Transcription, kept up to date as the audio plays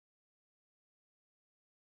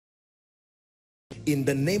In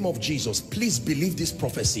the name of Jesus, please believe this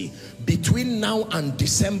prophecy. Between now and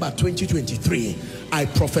December 2023, I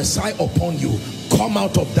prophesy upon you, come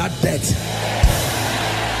out of that debt.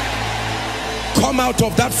 Come out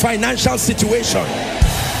of that financial situation.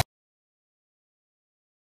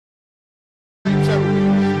 In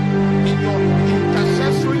your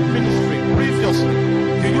intercessory ministry previously,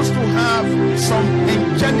 you used to have some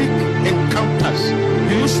angelic encounters.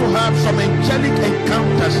 You used to have some angelic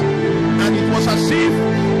encounters, and it was as if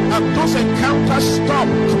those encounters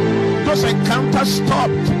stopped. Those encounters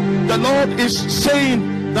stopped. The Lord is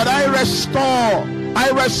saying that I restore, I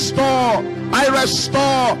restore, I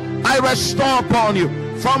restore, I restore upon you.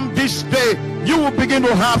 From this day, you will begin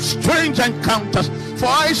to have strange encounters. For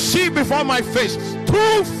I see before my face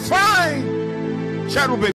two fine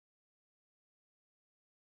cherubim.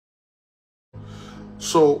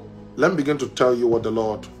 So let me begin to tell you what the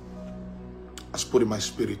Lord has put in my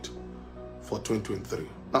spirit for 2023.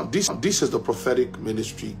 Now this is the prophetic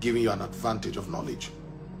ministry giving you an advantage of knowledge.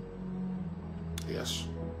 Yes.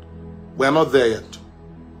 We are not there yet.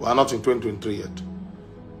 We are not in 2023 yet.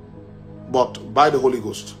 But by the Holy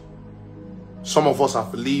Ghost, some of us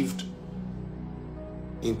have lived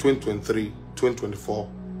in 2023, 2024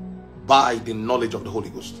 by the knowledge of the Holy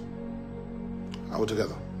Ghost. Are we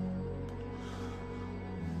together?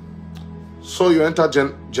 So you enter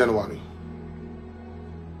January.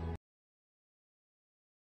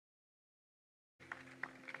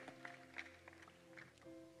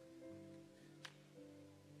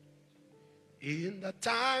 In the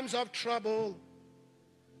times of trouble,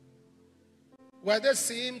 where they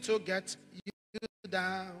seem to get you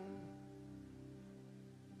down,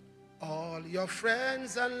 all your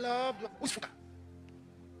friends and loved ones. Who's Fuka?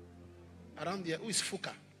 Around there, who is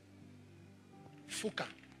Fuka? Fuka.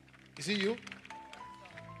 Is it you?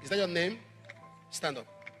 Is that your name? Stand up.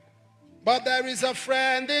 But there is a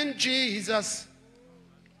friend in Jesus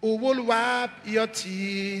who will wipe your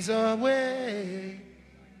tears away.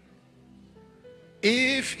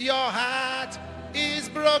 If your heart is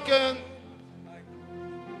broken,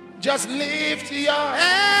 just lift your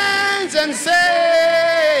hands and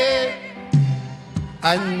say,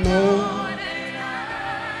 I know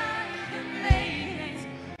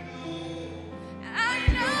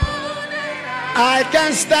I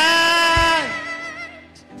can stand.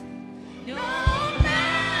 No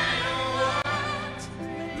matter what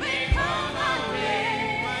may come my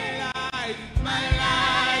way. My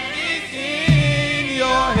life is in your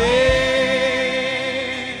hand.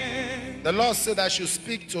 The Lord said I should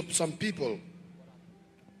speak to some people,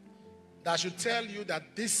 that I should tell you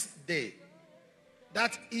that this day,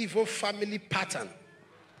 that evil family pattern,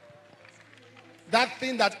 that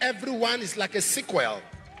thing that everyone is like a sequel,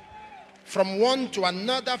 from one to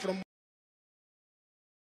another, from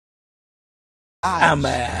I'm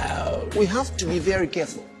out. We have to be very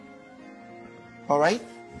careful. All right?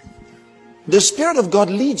 The Spirit of God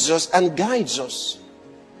leads us and guides us.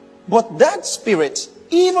 But that Spirit,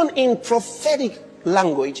 even in prophetic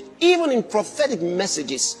language, even in prophetic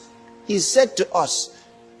messages, He said to us,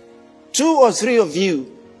 2 or 3 of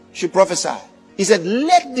you should prophesy. He said,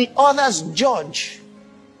 let the others judge.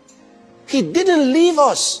 He didn't leave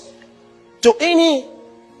us to any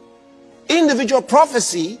individual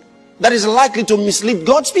prophecy that is likely to mislead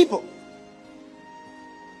God's people.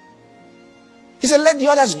 He said, let the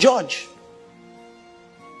others judge.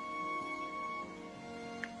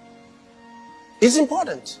 It's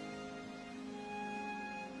important.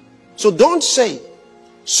 So don't say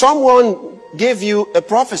someone gave you a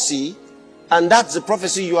prophecy and that's the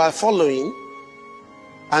prophecy you are following,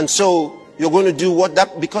 and so you're going to do what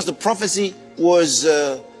that, because the prophecy was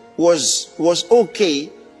okay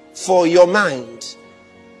for your mind.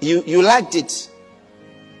 You liked it.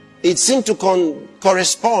 It seemed to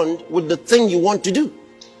correspond with the thing you want to do.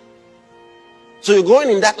 So you're going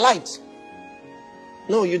in that light.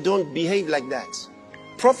 No, you don't behave like that.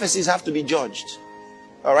 Prophecies have to be judged.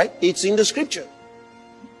 All right? It's in the scripture.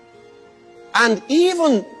 And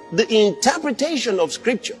even the interpretation of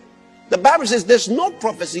scripture, the Bible says there's no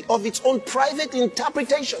prophecy of its own private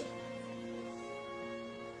interpretation.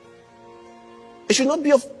 It should not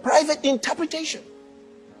be of private interpretation.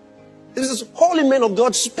 This is holy men of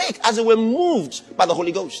God spake as they were moved by the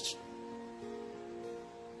Holy Ghost.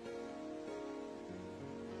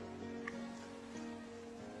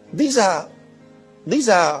 These are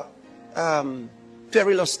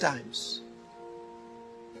perilous times.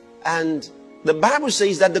 And the Bible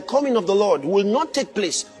says that the coming of the Lord will not take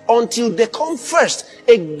place until there come first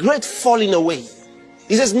a great falling away.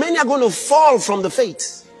 He says many are going to fall from the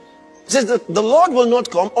faith. He says that the Lord will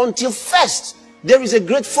not come until first there is a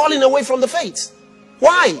great falling away from the faith.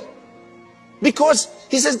 Why? Because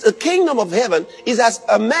he says the kingdom of heaven is as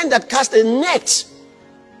a man that cast a net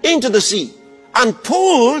into the sea and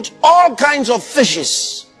pulled all kinds of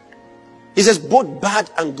fishes. He says both bad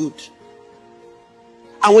and good.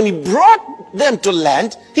 And when he brought them to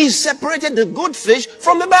land, he separated the good fish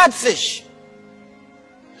from the bad fish.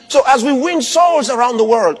 So as we win souls around the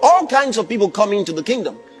world, all kinds of people come into the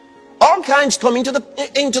kingdom. All kinds come into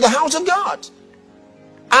the house of God.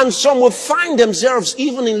 And some will find themselves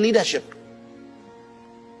even in leadership.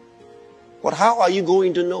 But how are you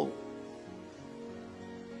going to know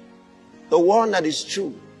the one that is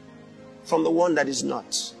true from the one that is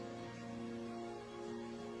not?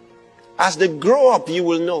 As they grow up, you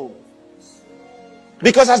will know.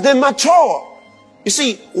 Because as they mature, you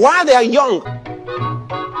see, while they are young,